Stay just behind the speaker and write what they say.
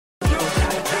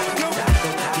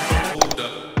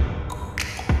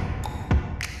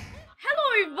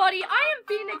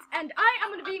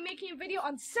making a video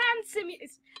on Sand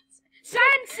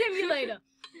Simulator.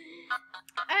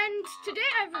 And today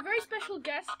I have a very special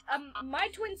guest, my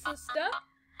twin sister,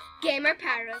 Gamer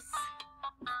Paris.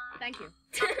 Thank you.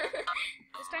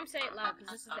 This time say it loud,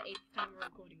 because this is the 8th time we're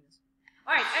recording this.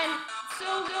 Alright, and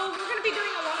so we're going to be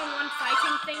doing a one-on-one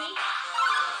fighting thingy,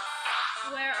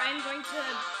 where I'm going to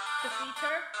defeat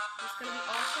her. It's going to be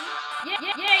awesome.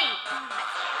 Yay!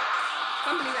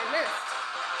 Can't believe I missed.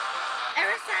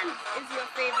 Era Sand is your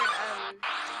favorite,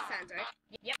 sands, right?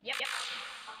 Yep.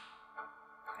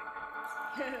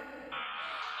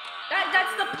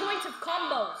 That's the point of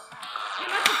combos. You're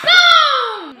not to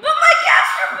BOOM! But my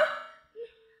caster!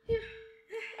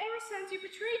 Era Sands, you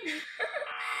betrayed me.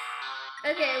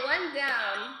 Okay, 1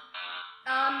 down.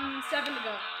 7 to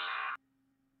go.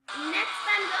 Next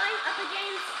I'm going up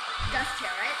against Dust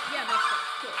here, right? Yeah, that's it.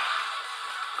 Cool.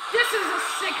 This is a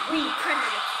sick beat.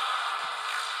 Primitive.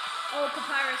 Oh,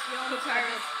 Papyrus, you almost had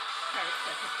it. Paris,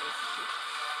 basically.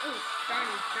 Ooh, darn.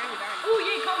 Ooh,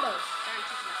 yay, combos. Darn,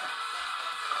 took myself.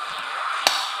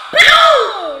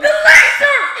 No! The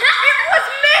laser! It was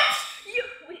meant!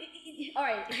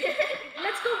 Alright,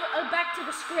 let's go back to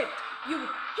the script. You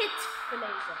hit the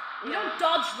laser. You don't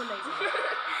dodge the laser.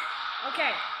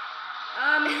 Okay.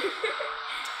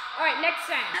 Alright, next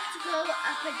sand. I have to go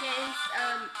up against,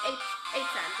 8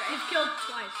 sands, right? You've killed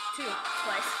twice.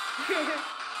 Twice.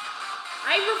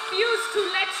 I refuse to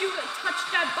let you touch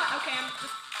that button. Okay,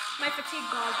 my fatigue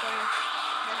bar is going.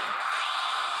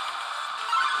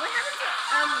 What happens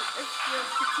if your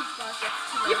fatigue bar gets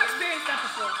too low? You've experienced that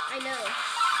before. I know.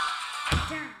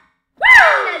 Damn. Woo!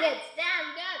 Nuggets.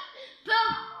 Damn, good. Boom.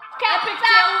 Epic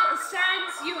kill,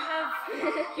 Sands. You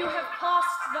have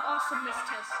passed the awesomeness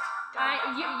test.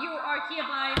 You are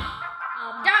hereby.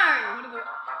 Darn.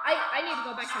 I need to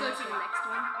go back Go to the next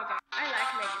one. Okay. I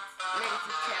like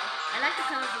Nuggets' tail. I like the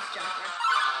color of his jumper.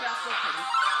 They're also pretty.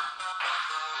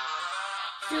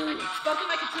 Dude, spoken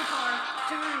like a true power.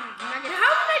 Darn. Nuggets. How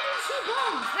did I do 2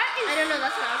 bombs? That is. I don't know.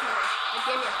 That's what I was wondering. It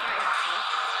gave me a fright, actually.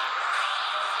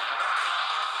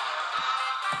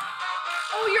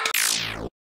 Oh, you're.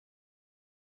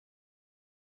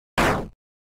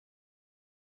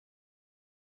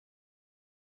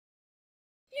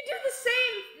 You do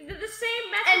the same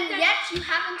method. And yet you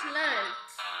haven't learned.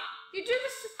 You do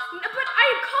this, but I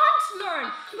can't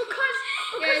learn because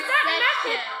that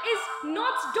method is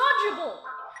not dodgeable.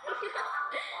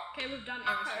 Okay, we've done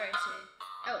everything.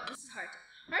 Oh, this is Heart.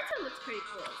 Heart looks pretty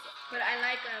cool, but I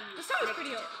like the song is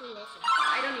pretty cool also.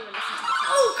 I don't even listen to the song.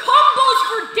 Oh, combos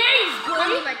for days, boy!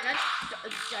 Can't believe I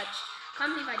dodged.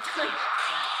 Can't believe I dodged that.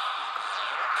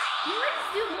 You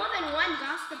always do more than one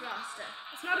Gaster Blaster.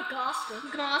 It's not a Gaster.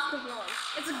 Gaster Blast.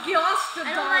 It's a Gaster,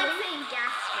 I don't like saying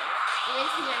Gaster. It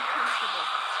makes me uncomfortable.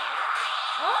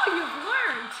 Oh, you've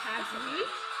learned, have you?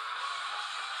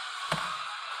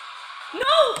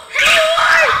 No!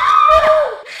 Why?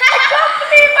 No! I can't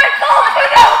believe I called for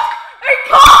that! I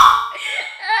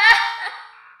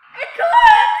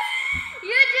can't!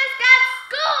 You just got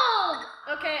schooled!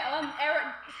 Okay, Eric.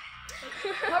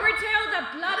 Hurry tail, that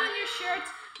blood on your shirt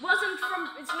wasn't from.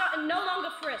 It's no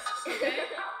longer frisks, okay?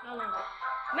 No longer.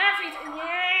 Mafia!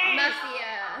 Yay!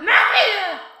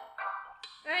 Mafia!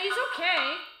 He's okay.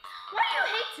 Why do you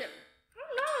hate him? I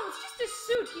don't know, it's just his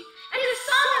suit. And his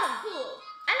song is cool.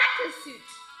 I like his suit.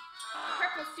 The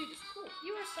purple suit is cool.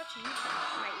 You are such a YouTuber.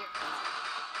 My earphones.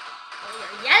 Oh,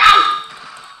 you're yellow!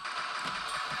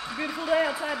 Beautiful day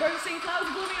outside. Birds sing, clouds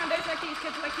blooming. On days like these,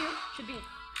 kids like you should be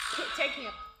taking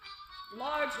a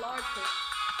large poop.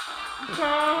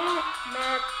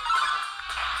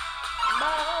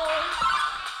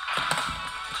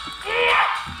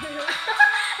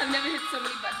 I've never hit so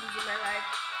many buttons in my life.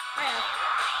 I have.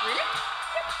 Really?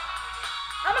 Yep.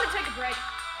 I'm gonna take a break.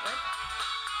 What?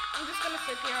 I'm just gonna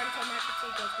sit here until my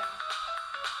fatigue goes down.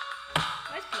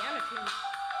 Nice piano tune.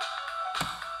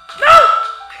 No!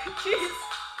 Jesus.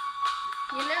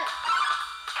 You know.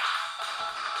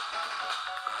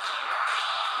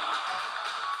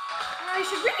 I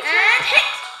should really try. And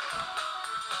hit!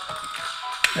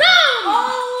 Boom!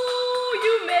 Oh,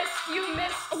 you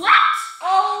missed. What?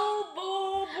 Oh,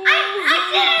 boo, boo. I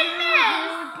didn't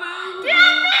miss! Boo, Did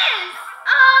I miss?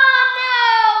 Oh,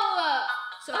 no!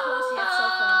 So close yet so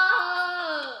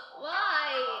far. Why?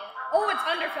 Oh, it's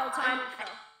underfell time.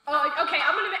 Oh, okay.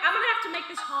 I'm gonna have to make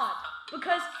this hard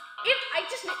because if I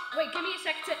just wait, give me a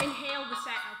sec to inhale the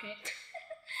sand. Okay.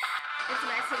 It's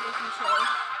nice to be control.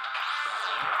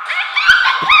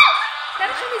 That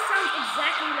actually sounds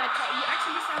exactly like her. You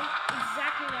actually sound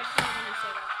exactly like her when you say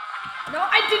that. No,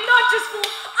 I did not just fall.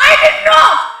 I did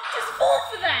not just fall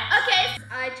for that. Okay,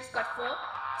 I just got 4.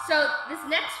 So So this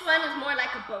next one is more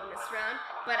like a bonus round,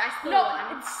 but I still No,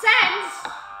 won. Sans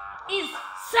is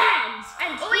Sans.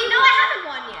 And Oh wait, no, I haven't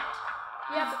won yet.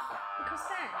 yeah, but because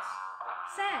Sans.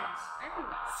 I haven't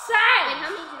won. Sans. Wait, how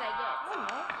many did I get? I don't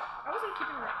know. I wasn't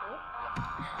keeping record.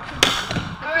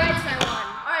 Alright, I won.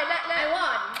 Alright, I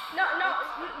won. No.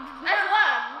 I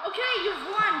won. Okay,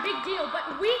 you've won. Big deal. But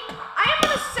I am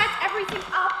gonna set everything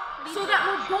up so that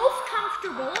we're both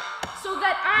comfortable, so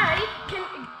that I can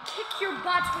kick your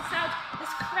butt without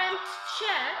this cramped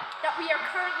chair that we are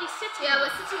currently sitting Yeah, in.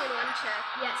 we're sitting in one chair.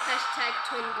 Yes. Hashtag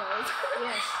twin goals.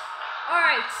 Yes.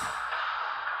 Alright.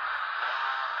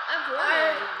 I've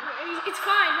won. It's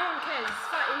fine, no one cares. It's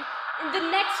fine. In the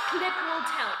next clip, we'll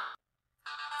tell.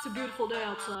 It's a beautiful day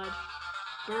outside.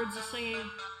 Birds are singing,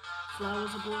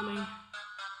 flowers are blooming.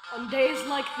 On days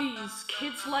like these,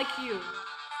 kids like you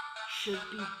should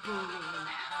be burning in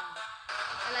hell.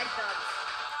 I like dogs.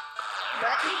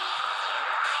 What?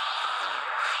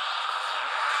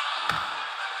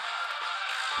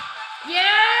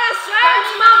 Yes,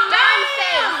 that's my darn man!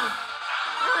 thing.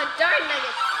 Oh, darn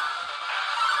nuggets.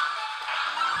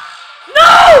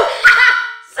 No!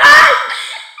 Son!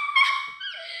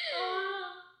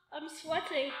 I'm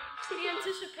sweating. The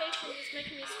anticipation is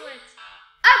making me sweat.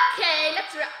 Okay,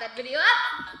 let's wrap that video up.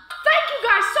 Thank you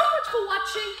guys so much for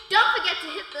watching. Don't forget to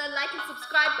hit the like and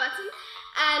subscribe button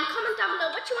and comment down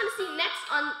below what you want to see next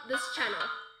on this channel.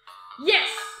 Yes,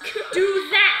 do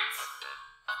that.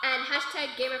 And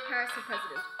hashtag GamerParis for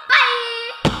President. Bye!